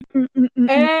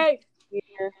Hey,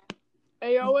 Yeah.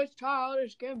 yo, it's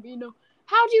Childish Gambino.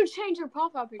 How do you change your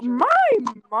profile picture? My.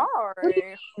 What do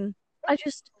you mean? I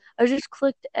just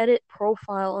clicked edit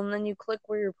profile, and then you click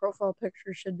where your profile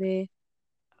picture should be.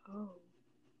 Oh.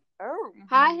 Oh,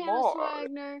 Hi, Hannah my.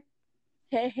 Swagner.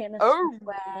 Hey, Hannah. Oh,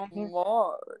 Swag. my.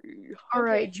 All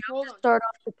right, Okay, Joe, hold to on. start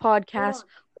off the podcast,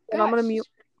 and I'm gonna Guys, mute.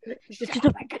 shut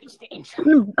up, I got stage.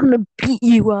 I'm gonna beat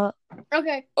you up.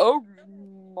 Okay, Oh,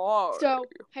 my. so,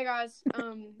 hey guys,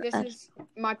 this is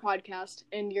my podcast,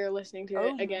 and you're listening to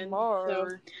it again. So,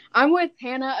 I'm with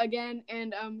Hannah again,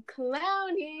 and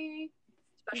Clowny.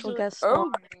 Special guest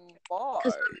Oh, star. my.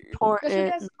 Because I'm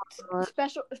important.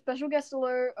 Special guest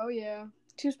alert. Oh yeah,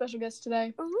 2 special guests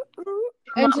today. I'm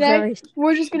And not today very-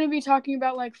 we're just gonna be talking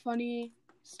about like funny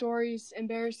stories,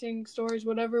 embarrassing stories,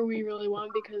 whatever we really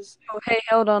want, because Oh, hey,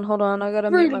 hold on. I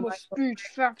gotta mute my freedom of mic. speech,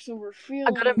 facts over I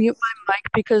feelings. gotta mute my mic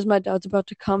because my dad's about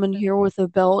to come in here with a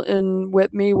belt and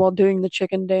whip me while doing the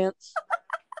chicken dance.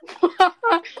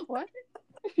 What?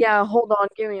 Yeah, hold on.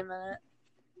 Give me a minute.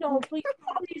 No, please.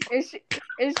 Is she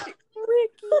Ricky.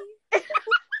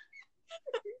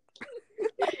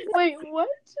 Wait, what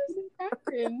just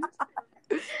happened?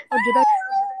 Oh,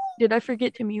 did I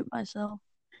forget to mute myself?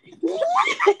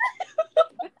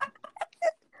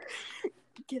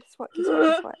 Guess what?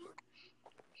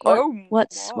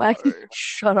 What swag?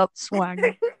 Shut up,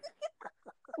 swag.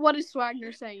 What is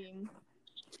Swagner saying?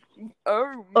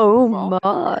 Oh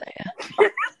my.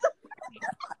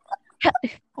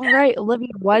 All right, Olivia,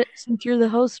 since you're the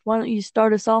host, why don't you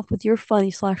start us off with your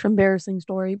funny/embarrassing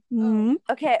story?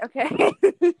 Okay.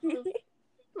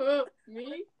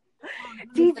 Me?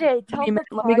 DJ, tell the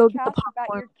Let me go get the podcast about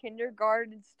popcorn. your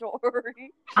kindergarten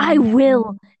story. I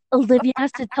will. Olivia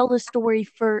has to tell a story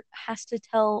first.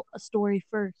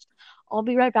 I'll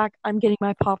be right back. I'm getting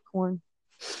my popcorn.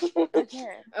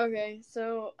 Okay. Okay,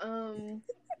 so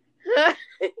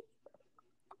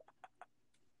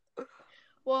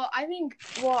well,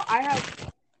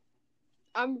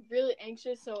 I'm really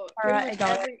anxious, so Alright, I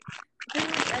got pretty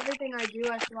much everything I do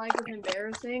I feel like is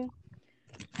embarrassing.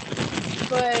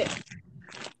 But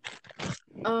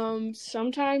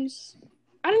sometimes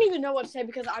I don't even know what to say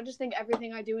because I just think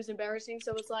everything I do is embarrassing,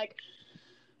 so it's like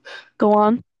Go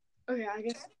on. Okay, I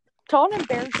guess. Tell an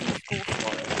embarrassing school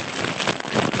story.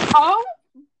 Oh,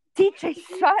 DJ,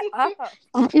 shut up.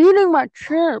 I'm eating my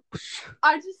chips.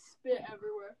 I just spit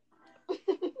everywhere.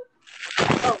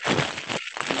 Oh,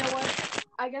 you know what?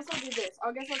 I guess I'll do this.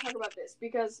 I guess I'll talk about this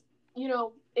because,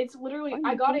 it's literally,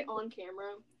 I got it on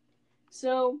camera.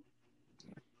 So,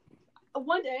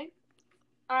 one day,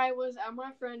 I was at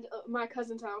my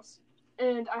cousin's house,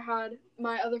 and I had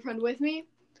my other friend with me.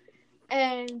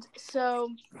 And so,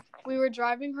 we were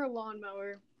driving her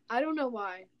lawnmower. I don't know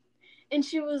why. And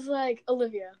she was like,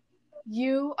 Olivia,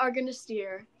 you are going to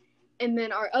steer. And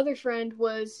then our other friend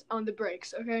was on the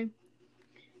brakes, okay?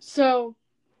 So,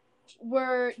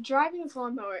 we're driving this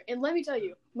lawnmower, and let me tell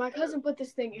you, my cousin put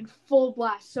this thing in full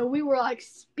blast. So we were like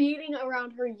speeding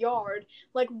around her yard,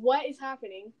 like what is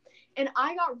happening? And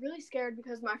I got really scared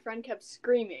because my friend kept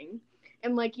screaming,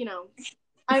 and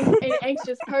I'm an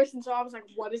anxious person, so I was like,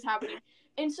 what is happening?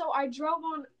 And so I drove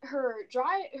on her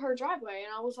driveway,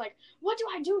 and I was like, what do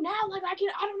I do now? Like I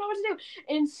don't know what to do.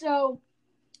 And so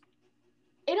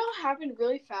it all happened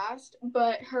really fast,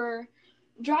 but her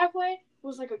driveway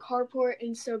was like a carport,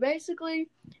 and so basically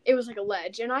it was like a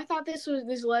ledge, and I thought this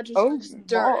ledge was just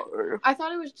dirt. My. I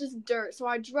thought it was just dirt, so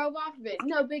I drove off of it.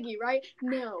 No biggie, right?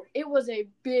 No, it was a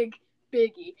big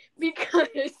biggie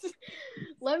because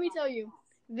let me tell you,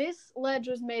 this ledge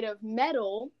was made of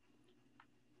metal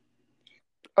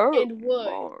and wood.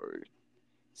 My.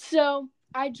 So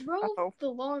I drove the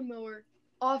lawnmower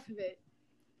off of it,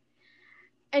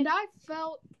 and I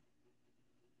felt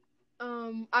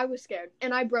I was scared,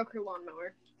 and I broke her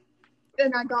lawnmower,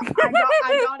 and I got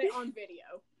it on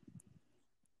video.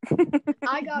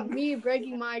 I got me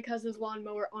breaking my cousin's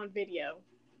lawnmower on video.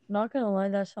 Not gonna lie,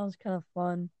 that sounds kind of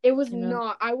fun. It was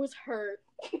not. I was hurt.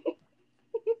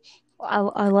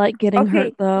 I like getting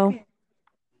hurt though. Okay.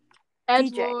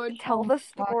 Edward, DJ, tell the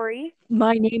story.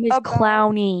 My name is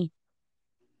Clowny.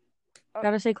 Oh.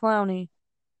 Gotta say Clowny.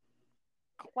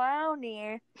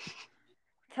 Clowny,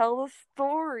 tell the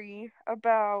story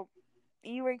about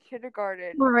you in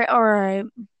kindergarten. All right.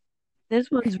 This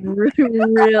one's really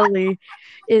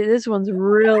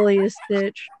a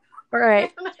stitch. All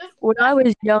right. When I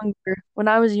was younger,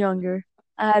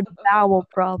 I had bowel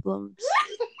problems.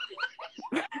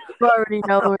 You already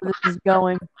know where this is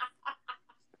going.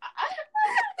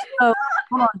 Oh,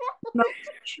 come on. No.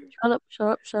 Shut up.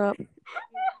 I'm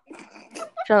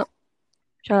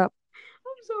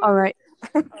sorry. All right.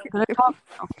 Gonna talk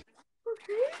now.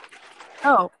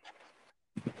 Oh.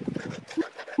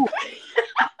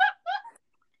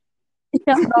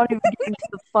 Yeah, I'm not even getting to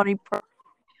the funny part.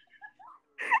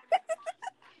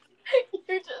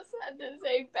 You just had to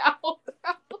say bow.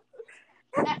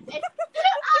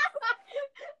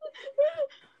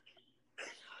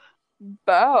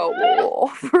 Bowel.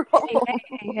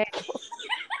 Hey.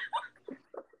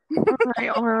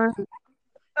 All right.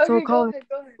 Okay, So go ahead.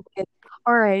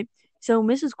 All right. So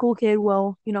Mrs. Cool Kid,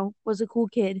 well, was a cool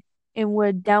kid and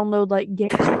would download like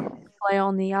games to play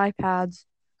on the iPads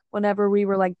whenever we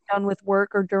were like done with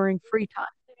work or during free time.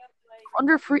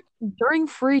 During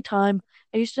free time,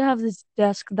 I used to have this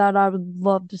desk that I would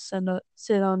love to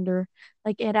sit under.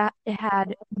 Like it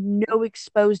had no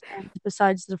exposed ends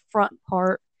besides the front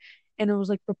part, and it was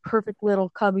like the perfect little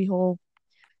cubby hole.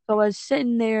 So I was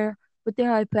sitting there with the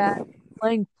iPad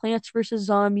playing Plants vs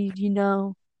Zombies, and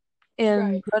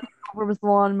Right. running over with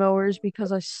lawnmowers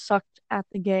because I sucked at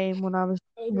the game when I was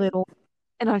little,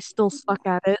 and I still suck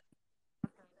at it.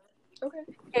 Okay.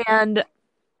 And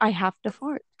I have to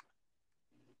fart.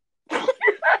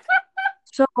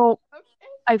 So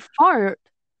I fart,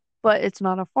 but it's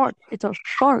not a fart; it's a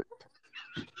shart.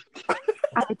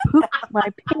 I poop my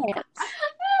pants.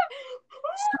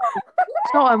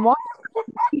 So I'm walking up to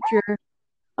the teacher.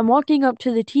 I'm walking up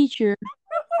to the teacher,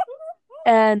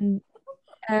 and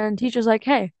teacher's like,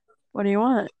 "Hey, what do you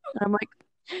want?" And I'm like,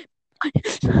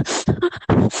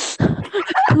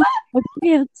 my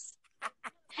pants.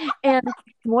 And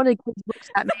one of the kids looks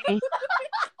at me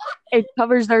and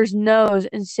covers their nose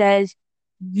and says,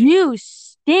 "You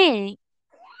stink."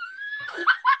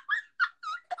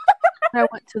 And I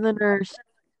went to the nurse.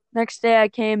 Next day I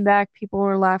came back, people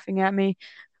were laughing at me,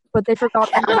 but they forgot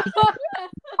that I was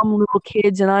some little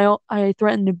kids, and I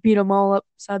threatened to beat them all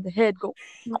upside the head.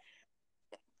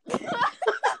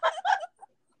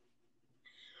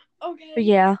 Okay. But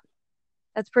yeah,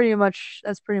 that's pretty much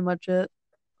it.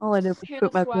 All I did was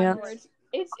poop my pants. Words.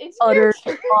 It's Utter your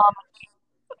turn.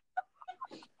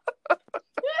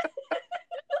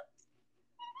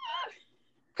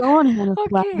 Go on, Hannah.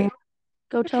 Okay.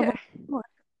 Go tell them.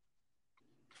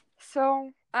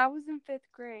 So I was in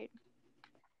 5th grade,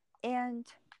 and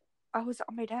I was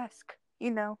on my desk,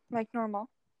 like normal,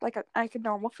 like a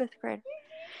normal 5th grader,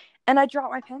 and I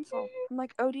dropped my pencil. I'm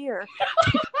like, oh dear,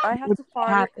 I have to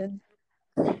fart.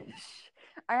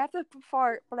 I have to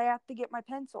fart, but I have to get my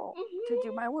pencil to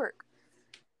do my work.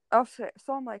 So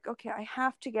I'm like, okay, I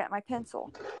have to get my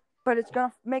pencil, but it's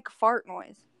gonna make a fart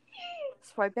noise.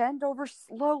 So I bend over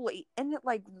slowly, and it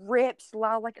like rips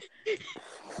loud, like.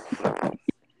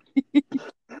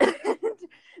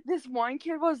 This one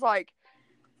kid was like,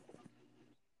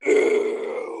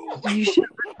 You should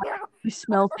have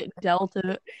smelled it, dealt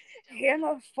it.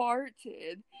 Hannah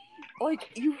farted.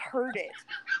 Like, you heard it.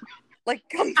 Like,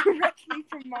 come directly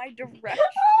from my direction.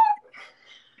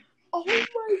 Oh my.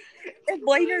 And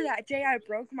later that day, I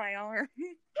broke my arm.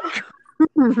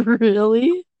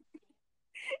 Really?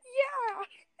 Yeah.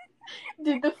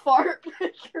 Did the fart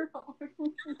break your arm?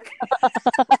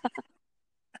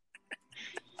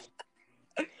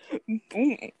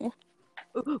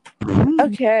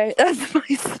 Okay, that's my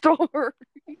story.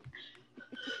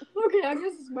 Okay, I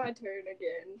guess it's my turn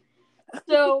again.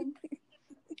 So,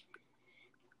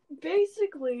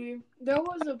 basically, there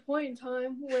was a point in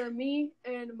time where me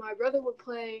and my brother would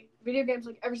play video games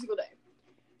like every single day.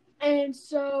 And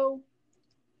so,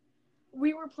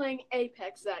 we were playing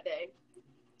Apex that day.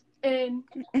 And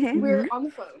we were on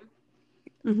the phone.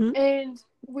 Mm-hmm. And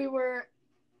we were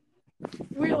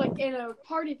like in a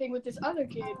party thing with this other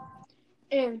kid.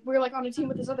 And we were like on a team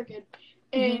with this other kid.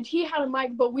 And he had a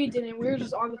mic, but we didn't. We were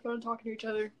just on the phone talking to each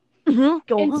other. And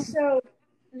so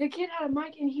the kid had a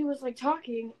mic and he was like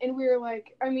talking. And we were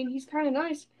like, I mean, he's kind of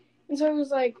nice. And so it was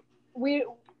like, we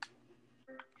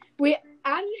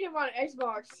added him on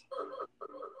Xbox.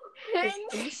 Can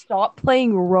you stop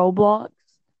playing Roblox?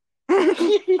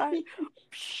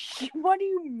 What do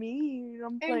you mean?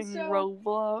 I'm playing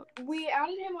Roblox. We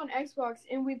added him on Xbox,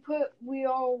 and we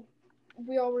all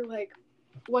were like,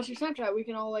 "What's your Snapchat?" We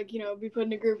can all like be put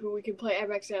in a group and we can play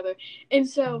Apex together. And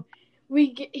so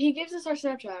he gives us our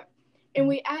Snapchat, and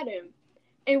we add him,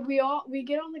 and we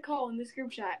get on the call in this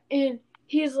group chat, and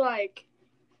he's like,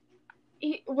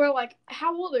 we're like,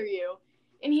 "How old are you?"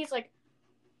 And he's like,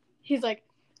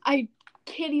 I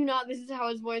kid you not, this is how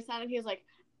his voice sounded. He was like,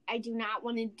 I do not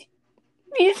want to.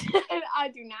 He said, I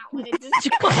do not want to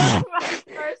disclose my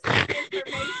personal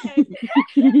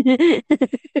information.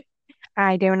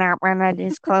 I do not want to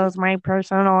disclose my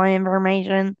personal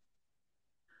information.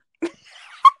 And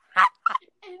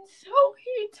so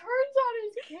he he turns on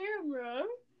his camera.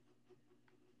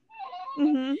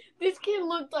 Mm-hmm. This kid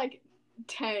looked like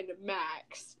 10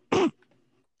 max.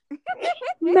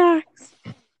 Max.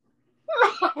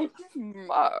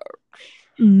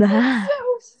 Max.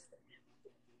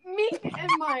 So, me and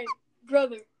my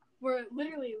brother were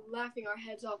literally laughing our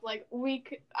heads off. Like,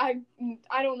 I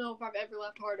don't know if I've ever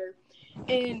laughed harder.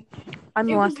 And I'm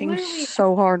it was laughing literally-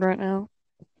 so hard right now.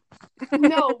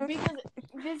 no, because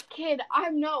this kid,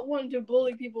 I'm not one to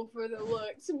bully people for their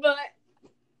looks, but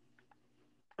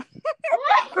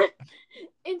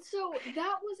and so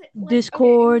that was like,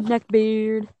 Discord,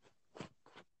 neckbeard.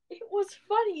 It was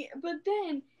funny, but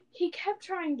then he kept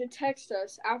trying to text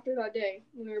us after that day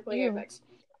when we were playing Apex.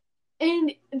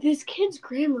 And this kid's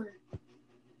grammar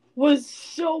was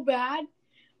so bad.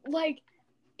 Like,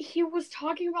 he was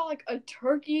talking about, like, a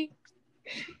turkey.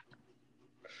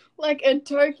 Like, a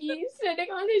turkey sitting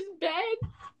on his bed.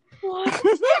 What?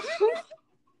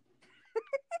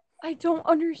 I don't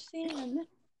understand.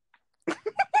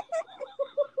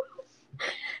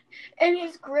 And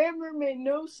his grammar made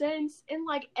no sense. And,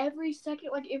 like, every second,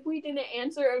 like, if we didn't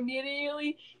answer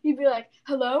immediately, he'd be like,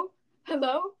 hello?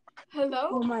 Hello? Hello?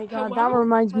 Oh my god, Hello? that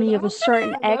reminds me of a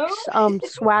certain Hello?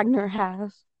 ex Swagner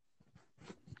has.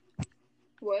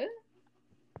 What?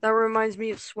 That reminds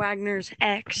me of Swagner's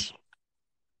ex.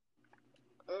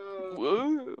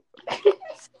 Whoa.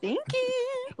 Stinky.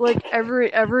 Like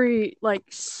every like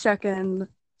second,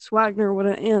 Swagner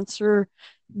wouldn't answer.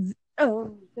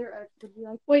 Their ex would be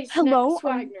like, Wait, hello,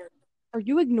 Swagner. Are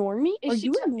you ignoring me? Is Are she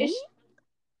you ta- ignoring is me? she-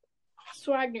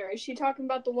 Swagner, is she talking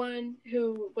about the one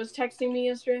who was texting me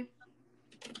yesterday?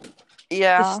 The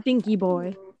Yeah. stinky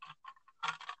boy.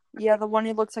 Yeah, the one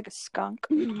who looks like a skunk.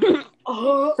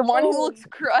 Oh, The one who looks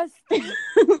crusty.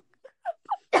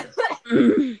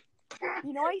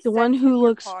 You know, The one who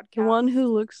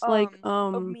looks like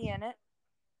of me in it.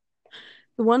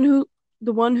 the one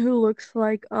who looks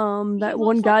like that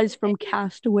one looks guy's like from an-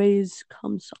 Castaway's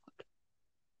Cumsock.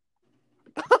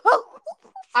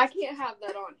 I can't have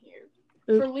that on here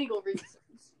for legal reasons.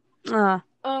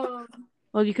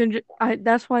 Well, you can.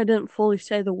 That's why I didn't fully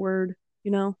say the word.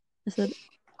 You know, I said,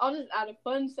 I'll just add a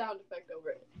fun sound effect over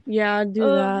it. yeah, do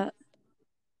that.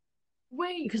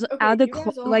 Wait, Because okay, add the you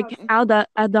guys all like have-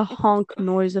 add the honk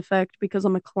noise effect because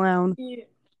I'm a clown.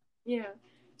 Yeah.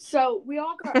 So we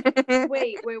all got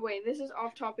wait. This is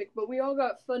off topic, but we all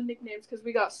got fun nicknames because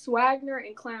we got Swagner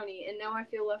and Clowny, and now I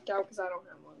feel left out because I don't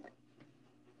have one.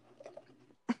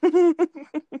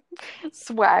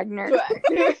 Swagner.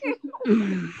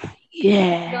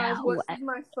 Yeah. Guys, what should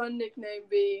my fun nickname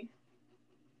be?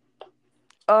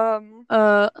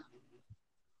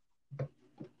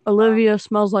 Olivia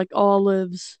smells like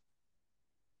olives.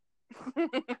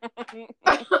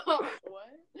 What?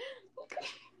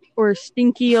 Or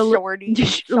Stinky Shorty.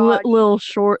 little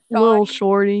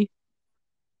shorty.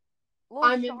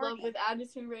 I'm in love with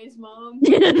Addison Rae's mom.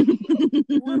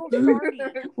 Little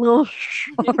Shardy. Little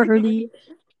shorty.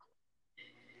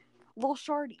 Little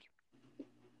Shardy.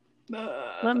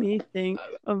 Let me think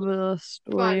of a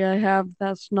story I have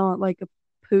that's not like a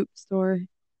poop story.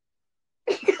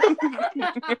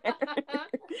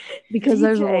 Because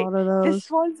there's a DJ, lot of those.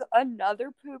 This one's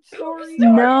another poop story.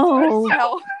 No.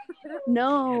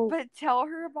 No. But tell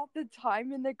her about the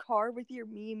time in the car with your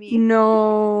Mimi.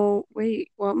 No.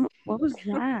 Wait, what was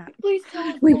that? Please tell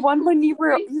us. The one when you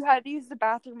had to use the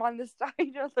bathroom on the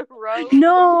side of the road.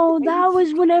 No, that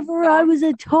was whenever I was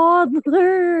a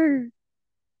toddler.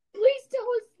 Please tell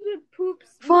us the poops.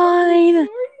 Fine.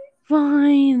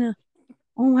 Fine.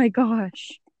 Oh my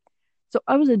gosh. So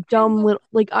I was a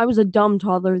dumb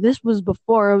toddler. This was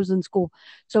before I was in school.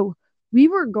 So we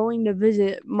were going to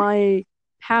visit my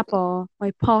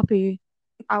poppy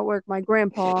at work, my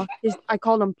grandpa. I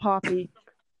called him Poppy.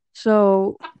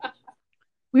 So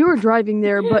we were driving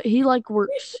there, but he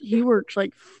worked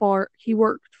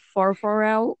far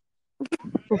out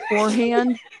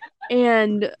beforehand.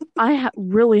 And I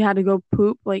really had to go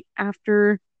poop like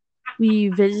after we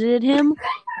visited him.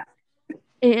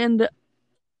 And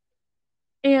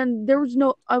there was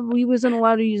no, we wasn't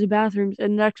allowed to use the bathrooms,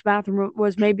 and the next bathroom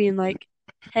was maybe in like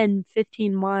 10,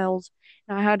 15 miles,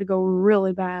 and I had to go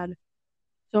really bad.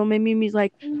 So my Mimi's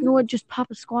like, you know what, just pop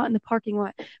a squat in the parking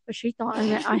lot. But she thought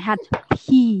I had to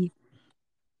pee.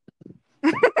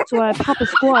 So I pop a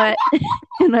squat,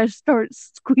 and I start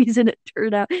squeezing it,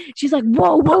 turn out. She's like,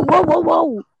 whoa,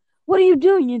 what are you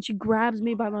doing? And she grabs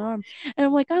me by my arm, and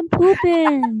I'm like, I'm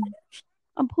pooping.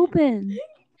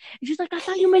 And she's like, I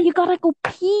thought you meant you gotta go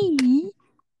pee,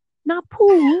 not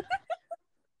poop.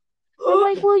 I'm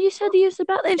like, well, you said to use the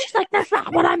bathroom. And she's like, that's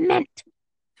not what I meant.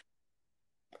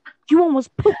 You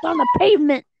almost pooped on the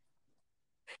pavement.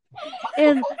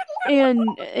 And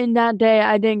that day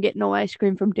I didn't get no ice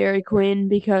cream from Dairy Queen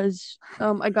because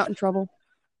I got in trouble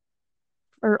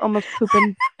for almost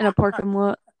pooping in a parking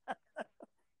lot.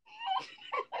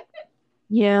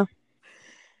 Yeah.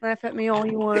 Laugh at me all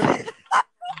you want.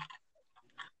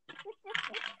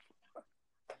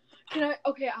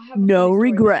 Okay, I have a No funny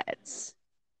story. regrets.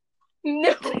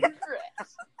 No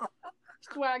regrets.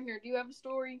 Swagner, do you have a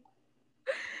story?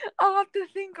 I'll have to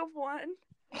think of one.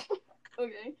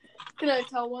 Okay. Can I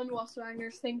tell one while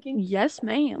Swagner's thinking? Yes,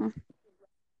 ma'am.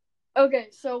 Okay,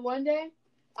 so one day,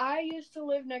 I used to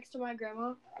live next to my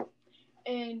grandma,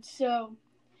 and so,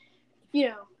 you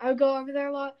know, I would go over there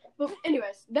a lot. But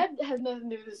anyways, that has nothing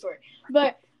to do with the story.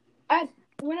 But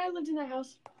when I lived in that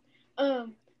house,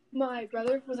 my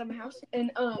brother was at my house,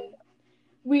 and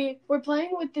we were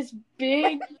playing with this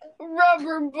big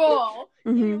rubber ball.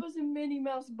 Mhm. It was a Minnie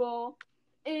Mouse ball,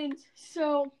 and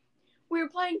so we were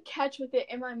playing catch with it,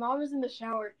 and my mom was in the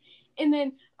shower. And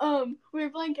then we were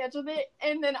playing catch with it,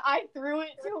 and then I threw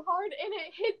it too hard, and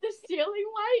it hit the ceiling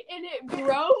light, and it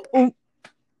broke.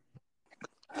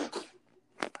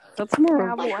 That's more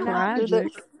Have one after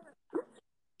tragic. this.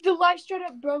 The light straight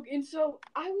up broke, and so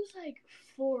I was like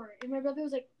 4, and my brother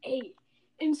was like 8.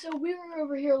 And so we were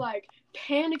over here like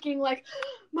panicking, like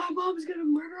my mom's gonna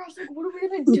murder us. Like, what are we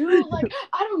gonna do? Like,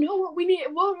 I don't know what we need.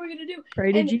 What are we gonna do?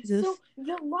 Pray to And Jesus. so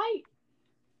the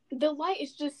light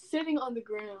is just sitting on the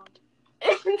ground.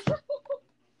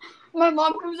 My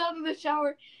mom comes out of the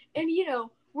shower, and you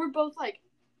know we're both like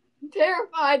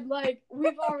terrified. Like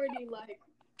we've already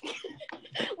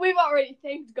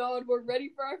thanked God. We're ready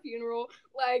for our funeral.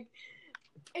 Like,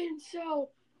 and so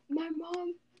my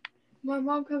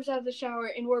mom comes out of the shower,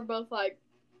 and we're both like,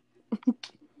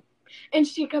 and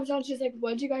she comes out, and she's like,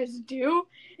 "What'd you guys do?"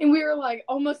 And we were like,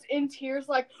 almost in tears,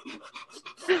 like,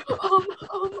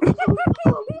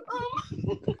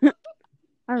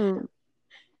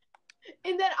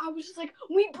 And then I was just like,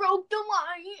 "We broke the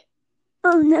light."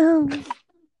 Oh no.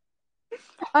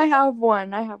 I have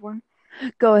one.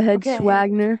 Go ahead, Okay.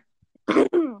 Swagner.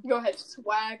 Go ahead,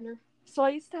 Swagner. So I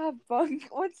used to have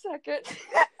one second.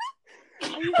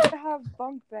 I used to have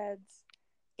bunk beds,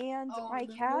 and my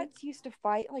cats used to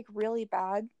fight like really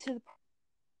bad. To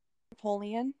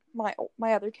Napoleon, my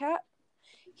other cat,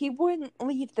 he wouldn't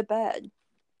leave the bed,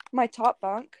 my top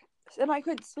bunk, and I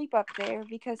couldn't sleep up there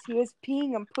because he was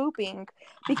peeing and pooping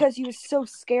because he was so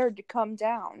scared to come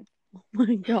down. Oh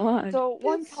my God. So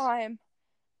one time,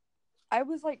 I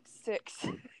was like 6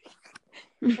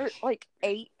 or like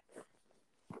 8.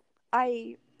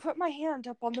 I put my hand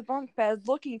up on the bunk bed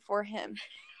looking for him,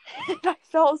 and I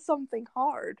felt something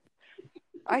hard.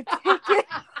 I picked it.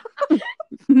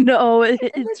 No, and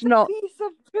it's not. A piece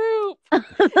of poop. And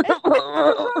I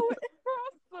throw it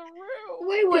across the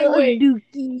room. Wait.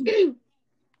 Dookie.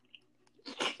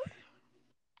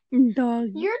 Dog.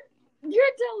 You're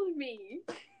telling me.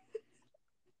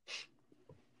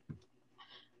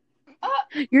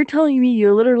 You're telling me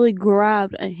you literally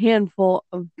grabbed a handful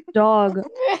of dog.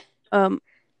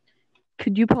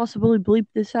 Could you possibly bleep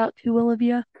this out too,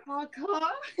 Olivia?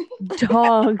 Caca.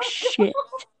 Dog shit.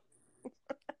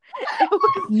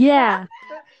 Yeah.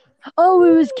 Oh,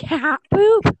 it was cat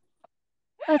poop?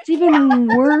 That's even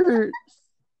worse.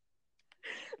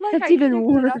 Like That's I even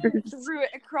picked it up and worse. threw it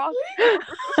across the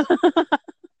room.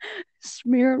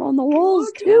 Smear it on the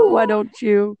walls too, why don't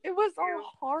you? It was all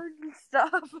hard and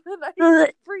stuff, and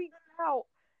I freaked out.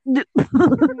 Miss.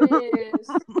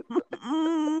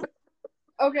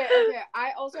 Okay.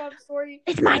 I also have a story.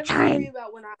 It's my I have a story time.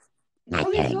 about when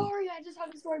Okay, sorry. I just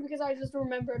have a story because I just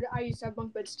remembered I used to have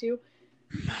bunk beds too.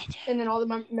 And then all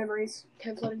the memories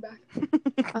came flooding back.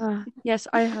 Yes,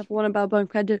 I have one about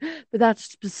bunk bed, but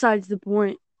that's besides the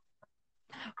point.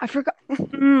 I forgot.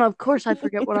 Of course I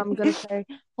forget what I'm going to say.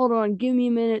 Hold on. Give me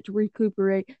a minute to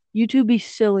recuperate. You two be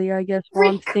silly, I guess, while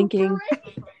I'm thinking.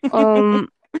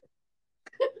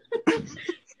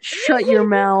 Shut your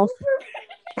mouth.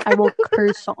 I will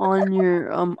curse on your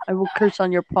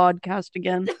podcast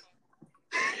again.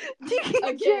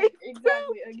 Again.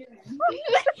 Exactly. Again.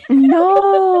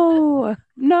 No,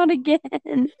 not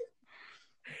again.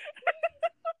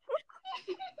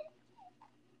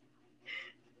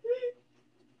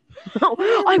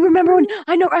 Oh, I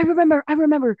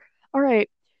remember. All right.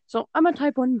 So I'm a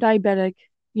type 1 diabetic.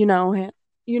 You know,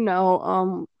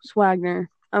 Swagner.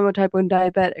 I'm a type 1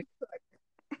 diabetic.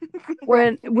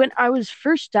 When I was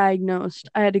first diagnosed,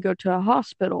 I had to go to a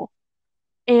hospital.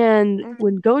 And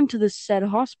when going to this said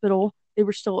hospital, they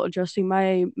were still adjusting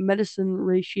my medicine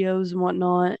ratios and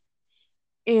whatnot.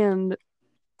 And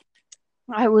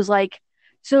I was like,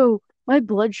 so my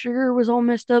blood sugar was all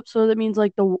messed up, so that means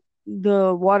like the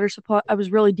water supply, I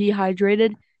was really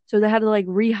dehydrated, so they had to like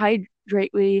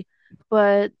rehydrate me,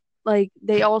 but like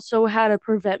they also had to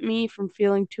prevent me from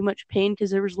feeling too much pain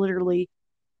because there was literally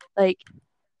like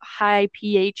high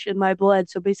pH in my blood,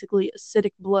 so basically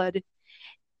acidic blood,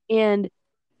 and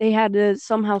they had to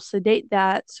somehow sedate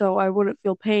that so I wouldn't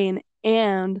feel pain,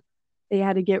 and they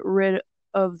had to get rid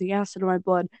of the acid in my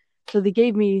blood. So they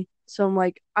gave me some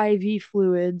like IV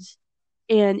fluids,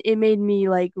 and it made me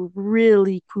like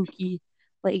really kooky.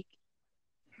 Like,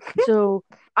 so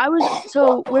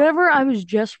whenever I was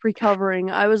just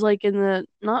recovering, I was like in the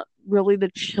not really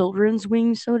the children's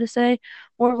wing, so to say,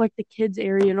 more of like the kids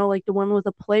area, like the one with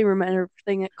a playroom and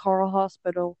everything at Carl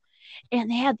Hospital.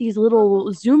 And they had these little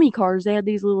Zoomy cars.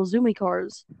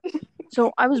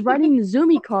 So I was riding the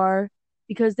Zoomy car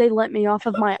because they let me off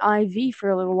of my IV for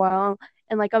a little while.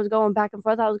 And like I was going back and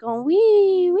forth. I was going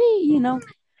wee wee,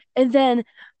 And then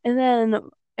and then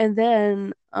and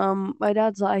then my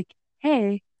dad's like,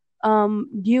 "Hey, do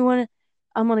you want to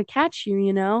I'm going to catch you,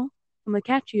 I'm going to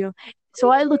catch you." So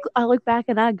I look back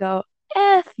and I go,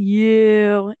 "F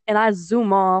you." And I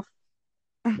zoom off.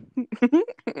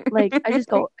 Like I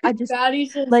just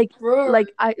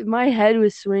my head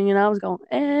was swinging. I was going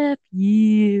F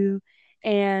you,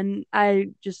 and I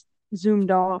just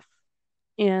zoomed off,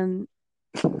 and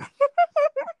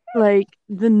like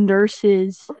the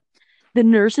nurses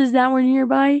that were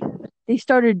nearby, they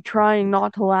started trying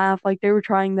not to laugh, like they were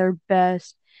trying their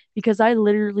best, because I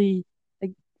literally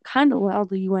like kind of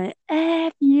loudly went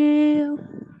F you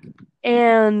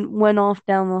and went off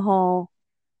down the hall.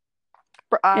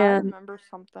 I remember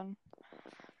something.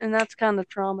 And that's kind of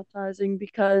traumatizing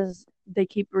because they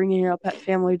keep bringing it up at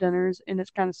family dinners, and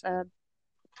it's kind of sad.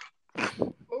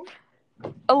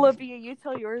 Olivia, you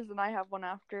tell yours, and I have one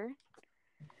after.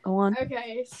 Go on.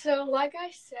 Okay, so like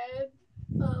I said,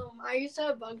 I used to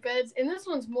have bunk beds, and this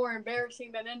one's more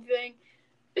embarrassing than anything.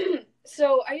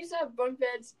 So I used to have bunk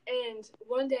beds, and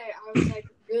one day I was like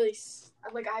really,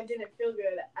 like I didn't feel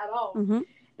good at all. Mm-hmm.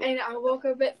 And I woke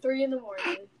up at 3 a.m.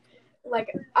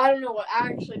 Like, I don't know I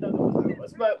actually don't know what time it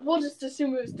was, but we'll just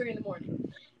assume it was 3 a.m.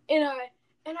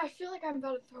 And I feel like I'm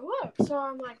about to throw up, so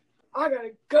I'm like, I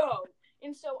gotta go.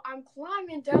 And so I'm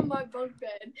climbing down my bunk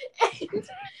bed, and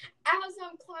as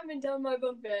I'm climbing down my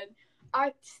bunk bed,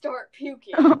 I start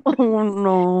puking. Oh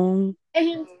no.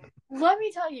 And let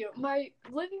me tell you, my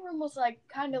living room was like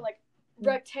kind of like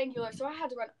rectangular, so I had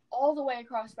to run all the way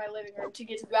across my living room to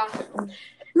get to the bathroom.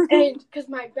 And because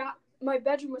my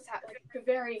bedroom was at like the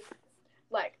very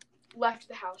like left of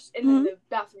the house, and then the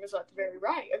bathroom was at the very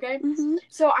right. Okay,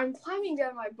 so I'm climbing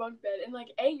down my bunk bed, and like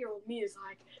 8-year-old me is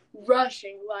like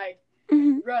rushing. I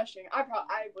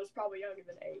was probably younger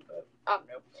than 8, but I don't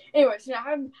know. Anyway, so now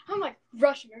I'm like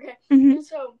rushing. Okay, and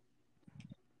so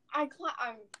I'm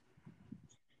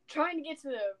trying to get to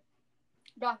the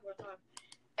bathroom one time,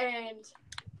 and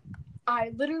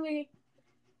I literally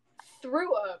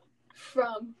threw up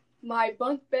from my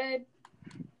bunk bed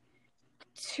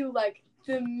to like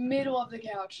the middle of the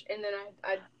couch, and then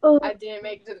I didn't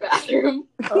make it to the bathroom.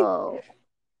 Oh.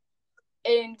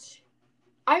 And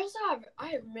I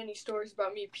have many stories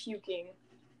about me puking.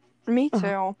 Me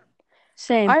too.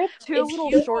 Same. I have two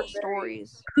little short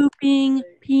stories. Pooping,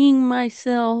 peeing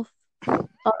myself,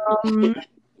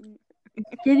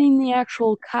 getting the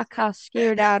actual caca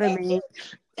scared out of me.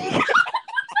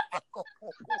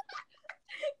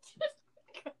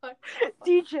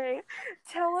 DJ,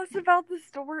 tell us about the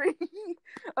story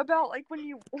about like when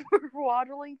you were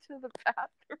waddling to the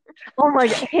bathroom. Oh my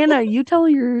god, Hannah, you tell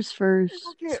yours first.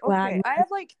 Okay. I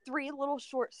have like 3 little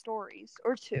short stories,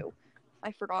 or 2.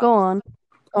 I forgot. Go on.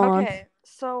 Okay,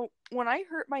 so when I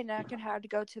hurt my neck and had to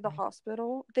go to the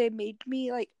hospital, they made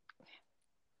me like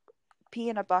pee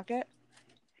in a bucket.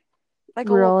 Like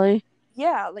really?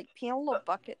 Like pee in a little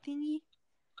bucket thingy.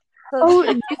 So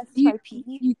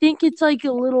you think it's like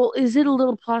is it a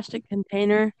little plastic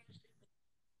container?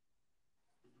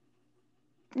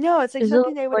 No, it's like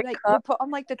something they would would put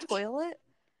on like the toilet.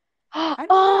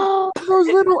 Oh, those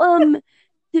little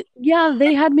yeah,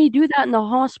 they had me do that in the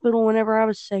hospital whenever I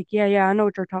was sick. Yeah, I know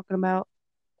what you're talking about.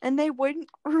 And they wouldn't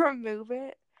remove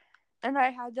it, and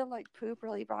I had to like poop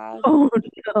really bad. Oh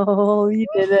no, you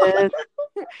didn't.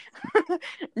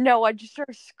 No, I just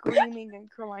started screaming and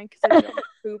crying because I didn't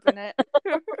poop in it.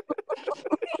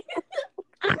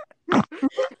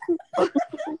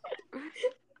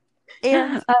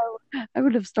 And I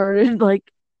would have started like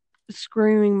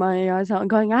screaming my eyes out and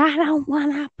going, "I don't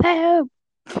want to poop."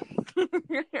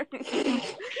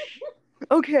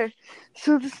 Okay,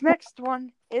 so this next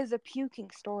one is a puking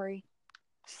story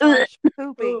 /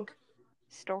 pooping.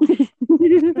 story.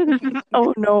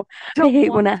 Oh no, So I hate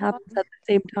when one it happens at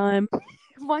the same time.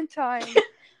 One time,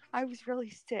 I was really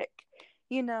sick.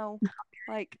 You know,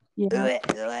 like Yeah,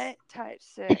 type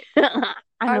sick.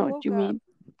 I know what you mean.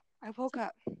 I woke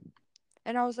up,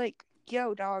 and I was like,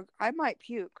 "Yo, dog, I might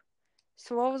puke."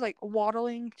 So I was like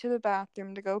waddling to the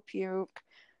bathroom to go puke,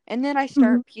 and then I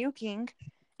start puking,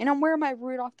 and I'm wearing my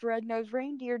Rudolph the Red-Nosed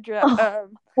Reindeer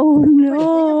Oh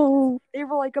no! They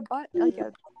were like a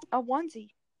onesie.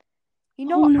 You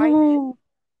know Oh what I did? no!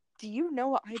 Do you know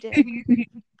what I did? You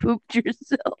pooped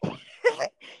yourself.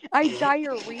 I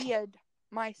diarrheaed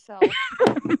myself.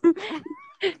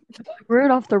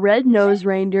 Rudolph the Red-Nosed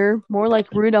Reindeer, more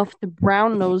like Rudolph the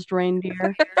Brown-Nosed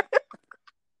Reindeer,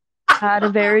 had a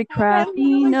very I crappy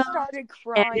literally nose, started and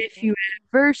crying. if you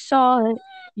ever saw it,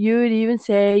 you would even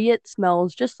say it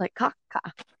smells just like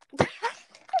caca.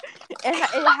 It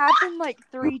happened like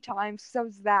 3 times because I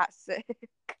was that sick.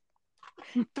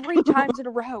 3 times in a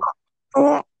row.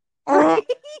 3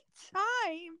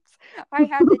 times. I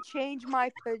had to change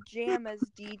my pajamas,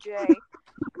 DJ.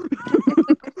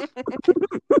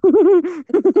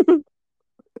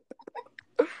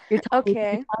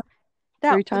 Okay.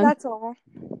 Three times? That's all.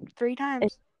 3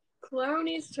 times.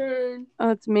 Clowny's turn. Oh,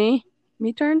 it's me?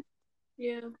 Me turn?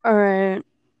 Yeah. Alright.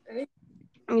 Okay.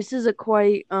 This is a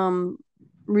quite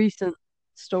recent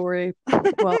story.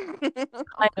 Well,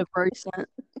 kind of recent.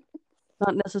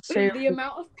 Not necessarily. The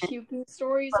amount of puking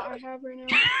stories I have right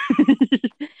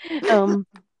now.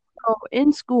 So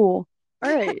in school.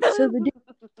 Alright, so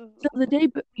the day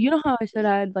you know how I said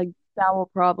I had like bowel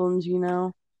problems, you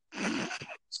know?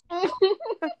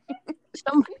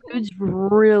 Some foods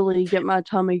really get my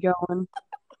tummy going.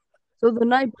 So the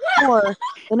night before,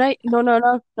 the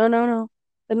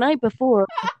night before,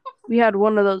 we had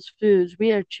one of those foods. We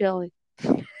had chili,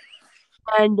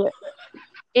 and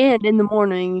in the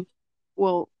morning,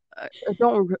 well,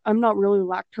 I'm not really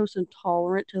lactose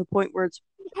intolerant to the point where it's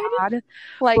bad,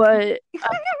 but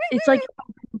it's like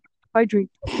if I drink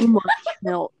too much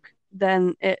milk,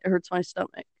 then it hurts my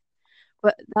stomach.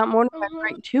 But that morning I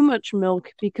drank too much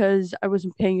milk because I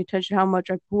wasn't paying attention how much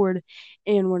I poured,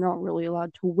 and we're not really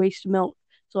allowed to waste milk.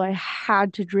 So I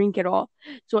had to drink it all.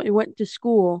 So I went to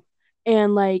school,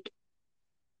 and like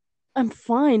I'm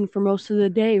fine for most of the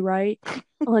day, right?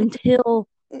 Until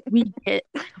we get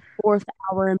the 4th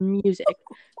hour in music.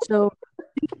 So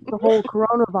the whole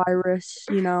coronavirus,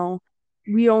 you know,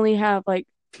 we only have like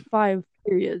 5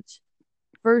 periods.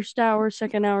 1st hour,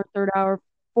 2nd hour, 3rd hour,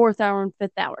 4th hour, and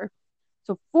 5th hour.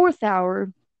 So 4th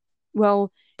hour,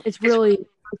 well, it's really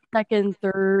 2nd,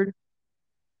 3rd,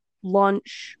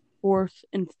 lunch, 4th,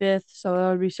 and 5th. So that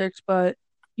would be 6, but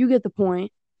you get the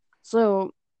point.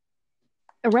 So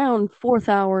around 4th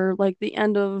hour, like the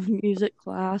end of music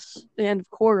class, the end of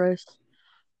chorus,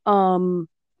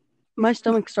 my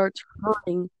stomach starts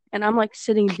hurting, and I'm like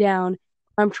sitting down.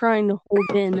 I'm trying to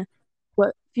hold in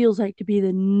what feels like to be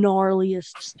the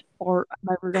gnarliest fart I'm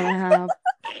ever gonna have.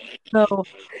 So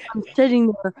I'm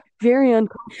sitting there, very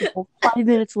uncomfortable. 5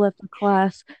 minutes left of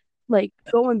class, like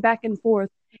going back and forth.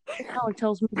 Alex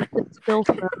tells me to sit still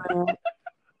for a minute,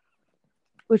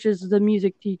 which is the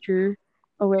music teacher.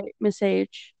 Oh wait, Miss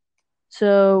H.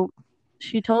 So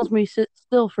she tells me sit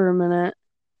still for a minute,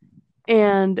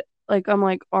 and like I'm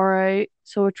like, all right.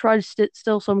 So I try to sit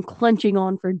still, so I'm clenching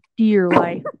on for dear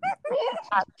life.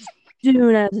 As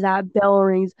soon as that bell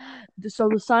rings, so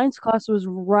the science class was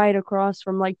right across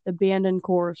from like the band and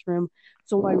chorus room.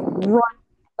 So I run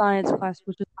science class,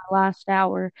 which is my last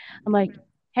hour. I'm like,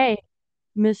 hey,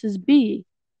 Mrs. B,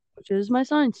 which is my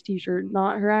science teacher,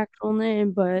 not her actual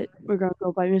name, but we're gonna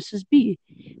go by Mrs. B.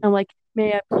 I'm like,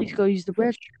 may I please go use the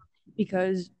restroom?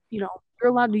 Because, you know,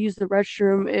 you're allowed to use the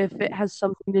restroom if it has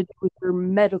something to do with your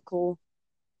medical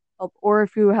help, or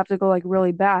if you have to go like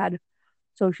really bad.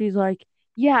 So she's like,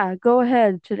 yeah, go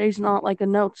ahead. Today's not like a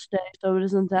notes day, so it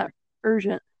isn't that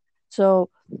urgent. So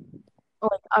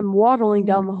like I'm waddling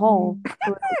down the hall.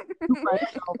 So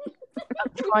myself.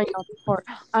 I'm trying not to fart.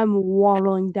 I'm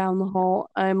waddling down the hall.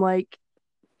 I'm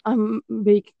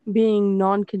being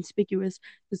non-conspicuous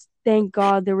because thank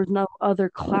God there was no other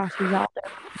classes out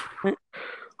there.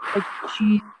 Like,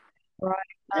 geez, right?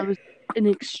 I was an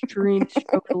extreme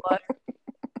stroke of luck.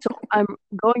 So I'm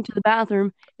going to the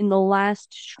bathroom in the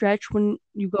last stretch when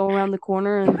you go around the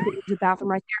corner and there's a bathroom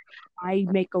right there. I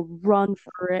make a run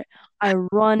for it. I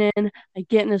run in, I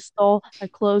get in a stall, I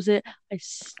close it,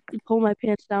 pull my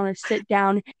pants down, I sit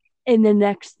down, and the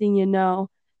next thing you know,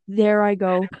 there I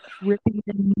go, ripping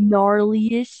the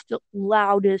gnarliest,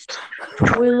 loudest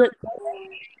toilet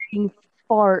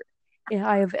fart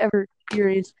I have ever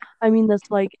experienced. I mean, that's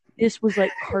like this was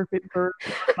like carpet burn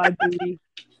on my booty.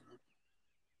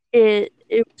 It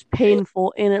was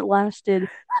painful, and it lasted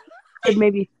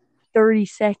maybe 30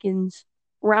 seconds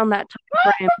around that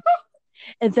time frame.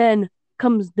 And then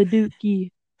comes the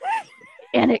dookie,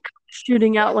 and it comes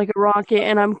shooting out like a rocket,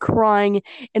 and I'm crying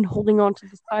and holding on to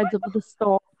the sides of the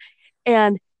stall.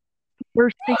 And the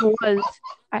worst thing was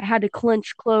I had to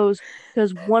clench close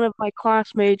because one of my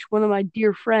classmates, one of my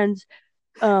dear friends,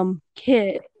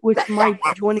 Kit, which might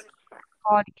be joining the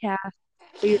podcast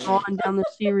later on down the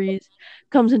series,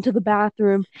 comes into the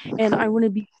bathroom, and I want to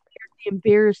be the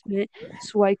embarrassment,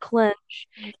 so I clench,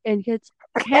 and Kit's,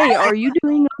 hey, are you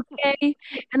doing okay?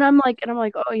 And I'm like,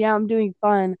 oh yeah, I'm doing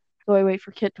fine. So I wait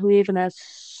for Kit to leave, and as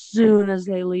soon as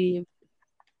they leave,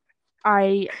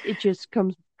 it just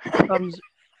comes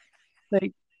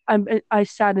like I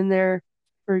sat in there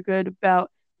for a good about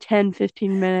 10-15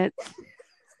 minutes.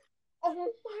 Oh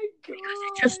my god!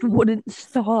 It just wouldn't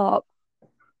stop.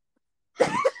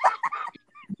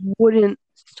 Wouldn't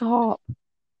stop.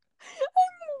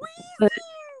 I'm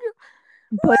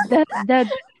But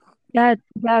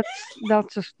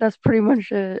that's pretty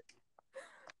much it.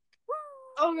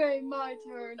 Okay, my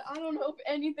turn. I don't know if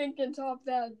anything can top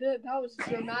that. That was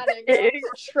dramatic. That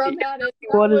was traumatic.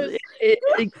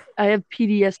 I have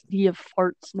PTSD of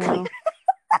farts now.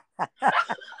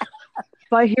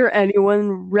 If I hear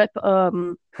anyone rip a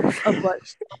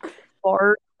butt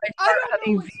fart, I start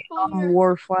having Vietnam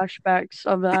War flashbacks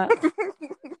of that.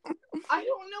 I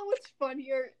don't know what's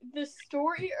funnier, the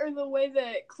story or the way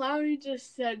that Clowny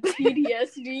just said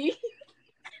PTSD.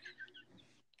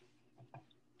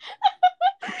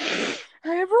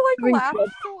 I ever laughed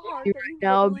so hard that you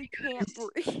literally can't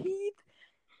breathe.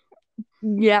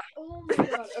 Yeah. Oh my god,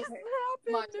 okay.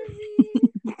 What happened to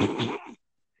me?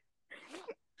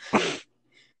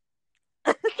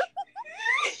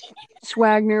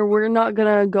 Swagner, we're not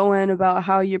gonna go in about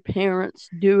how your parents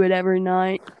do it every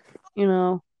night, you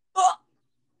know.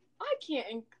 I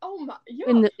can't. Oh my.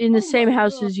 In the same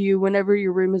house as you, whenever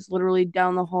your room is literally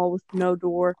down the hall with no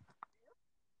door.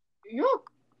 You're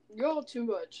too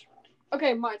much.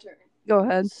 Okay, my turn. Go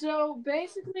ahead. So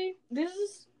basically,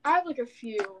 I have like a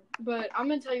few, but I'm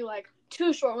gonna tell you like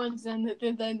two short ones, and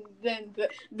then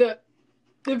the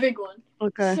big one.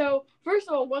 Okay. So first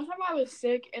of all, one time I was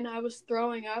sick and I was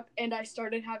throwing up, and I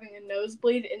started having a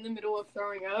nosebleed in the middle of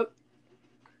throwing up.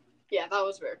 Yeah, that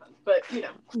was very fun, but you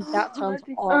know. That sounds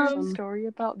awesome. Story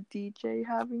about DJ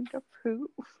having to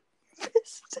poop.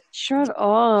 Shut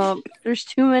up. There's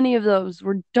too many of those.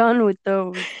 We're done with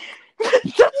those. Those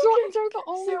ones are the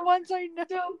only ones I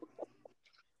know.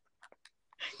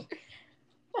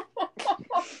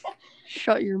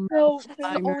 Shut your mouth. No, that's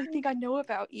the only thing I know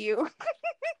about you.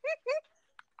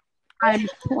 I'm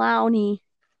Clowny.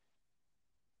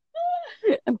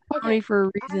 I'm Clowny for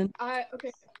a reason.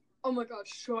 Okay. Oh my god,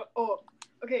 shut up.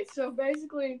 Okay, so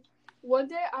basically, one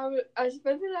day I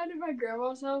spent the night at my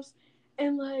grandma's house,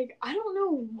 and like I don't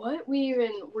know what we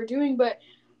even were doing, but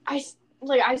I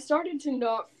started to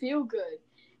not feel good,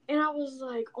 and I was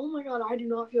like, oh my god, I do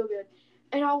not feel good,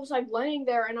 and I was like laying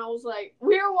there, and I was like,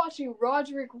 we were watching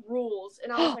Roderick Rules,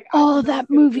 and I was like, oh, that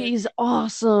movie is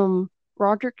awesome.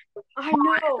 Roderick, I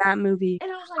know that movie,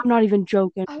 and I was like, I'm not even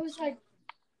joking. I was like,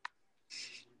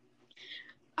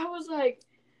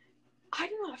 I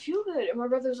do not feel good, and my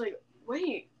brother was like,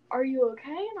 wait, are you okay?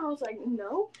 And I was like,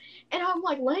 no, and I'm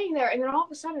like laying there, and then all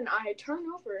of a sudden I turn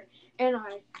over and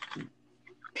I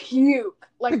puke.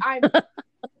 Like I'm.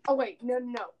 Oh wait, no,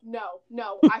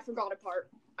 I forgot a part.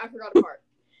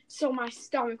 So my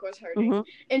stomach was hurting,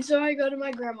 and so I go to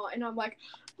my grandma, and I'm like,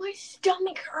 my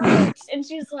stomach hurts, and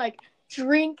she's like,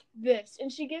 drink this,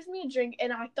 and she gives me a drink,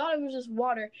 and I thought it was just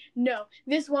water. No,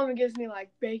 this woman gives me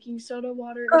like baking soda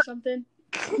water or something.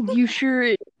 You sure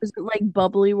it wasn't like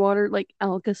bubbly water, like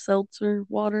Alka-Seltzer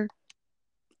water?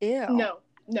 Ew. No.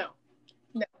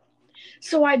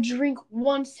 So I drink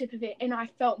one sip of it, and I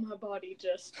felt my body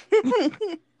just.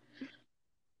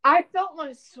 I felt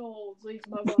my soul leave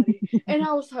my body, and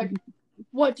I was like,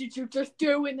 "What did you just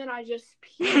do?" And then I just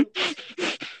puked.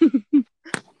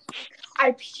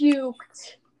 I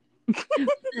puked,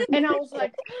 and I was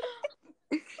like,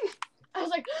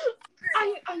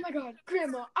 oh my god,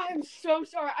 Grandma, I'm so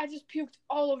sorry. I just puked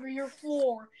all over your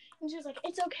floor. And she was like,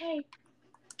 it's okay.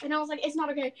 And I was like, it's not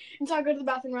okay. And so I go to the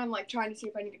bathroom and I'm like trying to see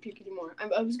if I need to puke anymore.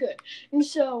 I was good. And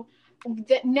so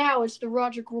now it's the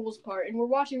Roderick Rules part. And we're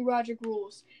watching Roderick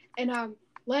Rules. And I'm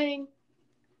laying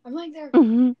there.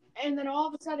 Mm-hmm. And then all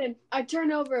of a sudden, I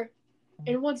turn over.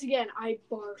 And once again, I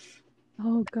barf.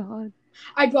 Oh, God.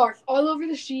 I barf all over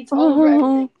the sheets, all over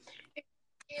everything.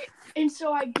 And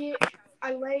so I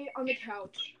lay on the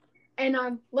couch, And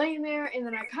I'm laying there, and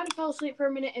then I kind of fell asleep for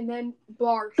a minute, and then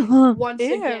barked Uh-huh. once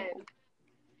Ew. again.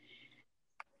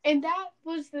 And that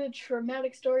was the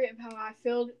traumatic story of how I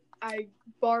felt. I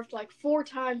barked like 4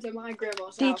 times at my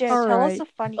grandma's house. DJ, All tell us right. a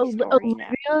funny story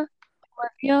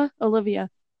now. Olivia,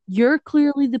 you're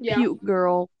clearly the Yeah. puke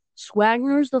girl.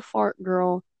 Swagner's the fart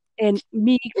girl, and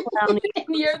me, Clowny, And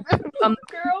you're the poop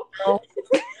girl. girl.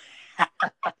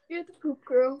 You're the poop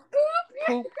girl.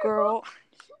 Poop girl.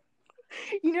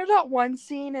 You know that one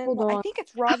scene in, Hold I on. think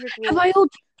it's Roger Have I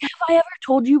ever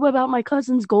told you about my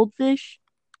cousin's goldfish?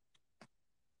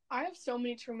 I have so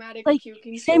many traumatic Like,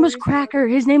 puking his name was stories. Cracker.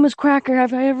 His name was Cracker.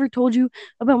 Have I ever told you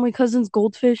about my cousin's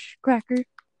goldfish, Cracker?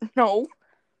 No.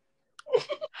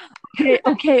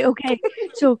 Okay.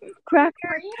 So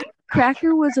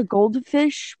Cracker was a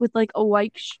goldfish with like a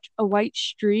white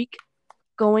streak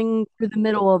going through the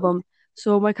middle of him.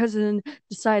 So my cousin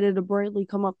decided to brightly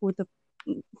come up with a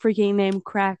freaking name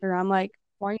Cracker. I'm like,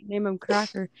 why you name him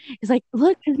Cracker? He's like,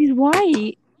 look, 'cause he's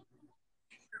white.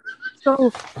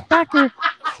 So Cracker,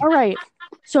 all right.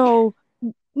 So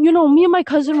me and my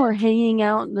cousin were hanging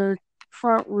out in the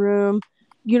front room,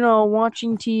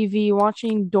 watching TV,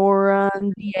 watching Dora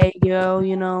and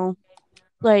Diego,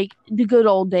 like the good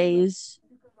old days,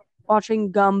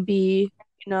 watching Gumby,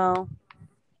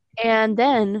 and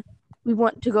then we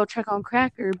went to go check on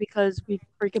Cracker because we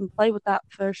freaking play with that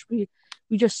fish. We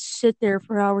just sit there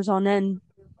for hours on end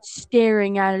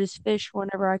staring at his fish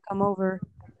whenever I come over.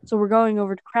 So we're going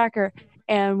over to Cracker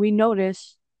and we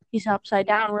notice he's upside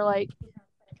down. We're like,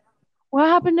 what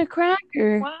happened to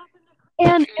Cracker?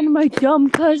 And my dumb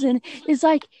cousin is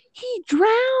like, he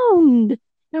drowned.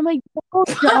 And I'm like, oh,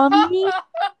 dummy.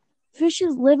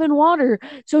 Fishes live in water.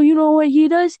 So you know what he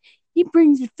does? He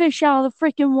brings the fish out of the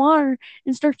freaking water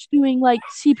and starts doing like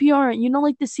CPR.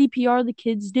 Like the CPR the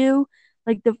kids do?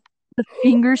 Like the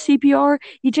finger CPR?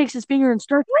 He takes his finger and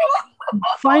starts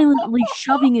violently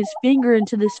shoving his finger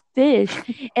into this fish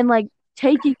and like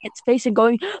taking its face and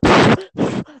going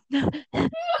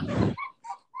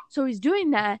so he's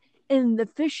doing that and the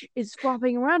fish is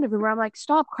flopping around everywhere. I'm like,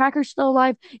 stop, Cracker's still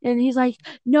alive. And he's like,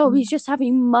 no, he's just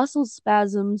having muscle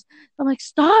spasms. I'm like,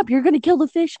 stop, you're gonna kill the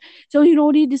fish. So you know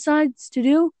what he decides to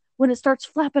do when it starts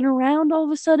flapping around all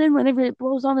of a sudden, whenever it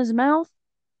blows on his mouth?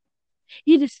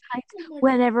 He decides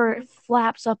whenever it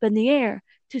flaps up in the air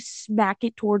to smack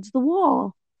it towards the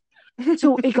wall.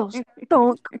 So it goes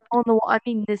thunk on the wall. I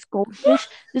mean, this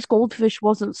goldfish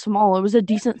wasn't small. It was a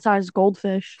decent sized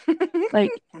goldfish.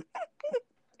 Like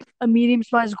a medium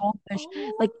sized goldfish.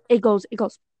 Like it goes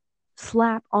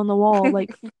slap on the wall,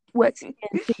 like wet skin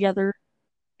together.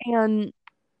 And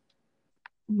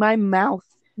my mouth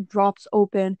drops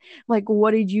open. Like,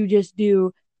 what did you just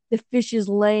do? The fish is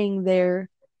laying there.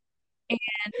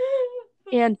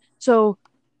 And so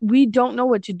we don't know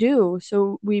what to do.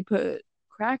 So we put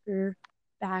Cracker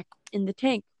back in the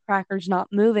tank. Cracker's not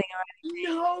moving.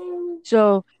 No.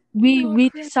 So we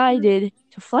decided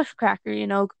to flush Cracker,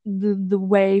 the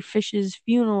way fishes'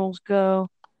 funerals go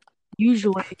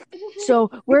usually. So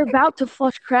we're about to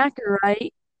flush Cracker,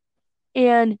 right?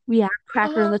 And we have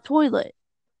Cracker in the toilet.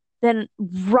 Then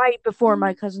right before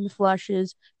my cousin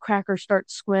flushes, Cracker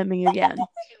starts swimming again.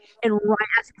 And right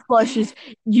as he flushes,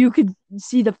 you could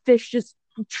see the fish just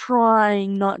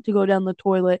trying not to go down the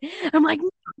toilet. I'm like,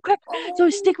 Cracker. So I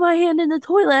stick my hand in the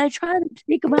toilet. I try to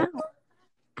take him out.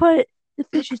 But the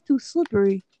fish is too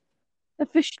slippery. The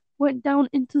fish went down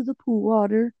into the pool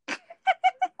water.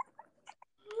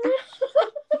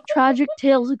 Tragic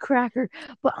tales of Cracker.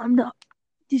 But I'm not.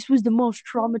 This was the most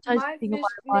traumatizing thing of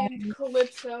my life. Named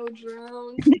Calypso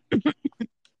drowned.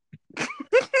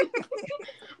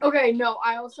 Okay, no,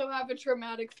 I also have a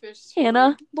traumatic fish story.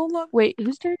 Hannah. Lola. Wait,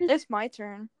 whose turn is it? It's my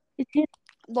turn. It's Hannah.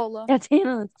 Lola. That's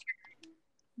Hannah.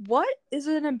 What is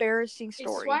an embarrassing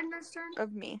story It's Swagner's turn?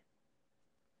 of me?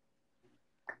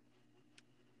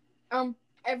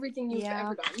 Everything you've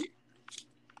ever done.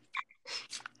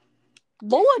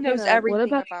 Lola knows Hannah,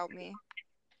 everything about me.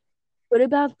 What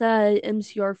about that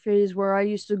MCR phase where I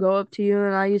used to go up to you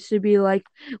and I used to be like,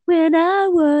 when I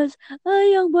was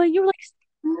a young boy, you were like,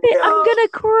 I'm gonna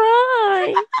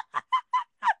cry.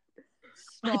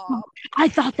 Stop. I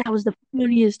thought that was the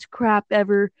funniest crap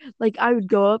ever. Like, I would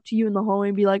go up to you in the hallway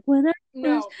and be like, when I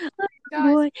was a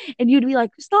young boy, and you'd be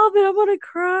like, stop it, I'm gonna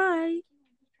cry.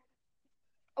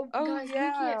 Oh guys, yeah.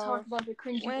 we can't talk about the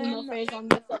cringy emo phase on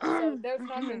this episode. There's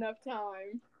not enough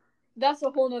time. That's a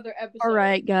whole nother episode. All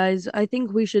right, guys. I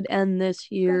think we should end this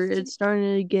here. It's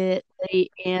starting to get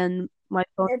late, and my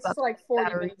phone's It's like 40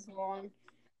 battery. minutes long.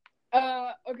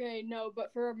 Okay, no,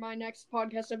 but for my next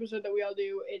podcast episode that we all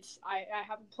do, I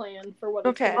have a plan for what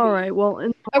it's gonna be. All right. Well,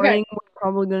 in the morning, we're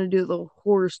probably gonna do the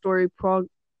horror story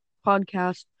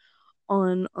podcast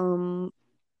on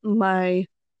my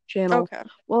channel. Okay.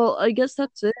 Well, I guess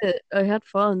that's it. I had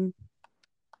fun.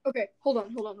 Okay, hold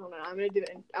on. I'm gonna do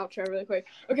an outro really quick.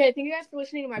 Okay, thank you guys for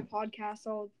listening to my podcast.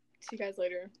 I'll see you guys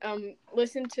later.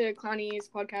 Listen to Clowny's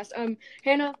podcast.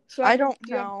 Hannah, so I don't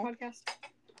do you have know. a podcast?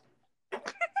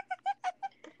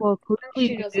 Well, clearly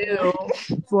She you doesn't do. know.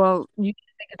 Well, you can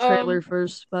make a trailer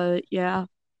first, but yeah.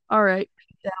 All right.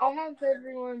 I'll have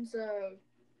everyone's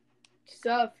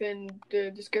stuff in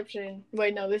the description.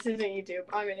 Wait, no, this isn't YouTube.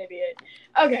 I'm an idiot.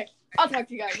 Okay, I'll talk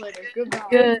to you guys later. Goodbye.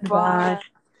 Goodbye.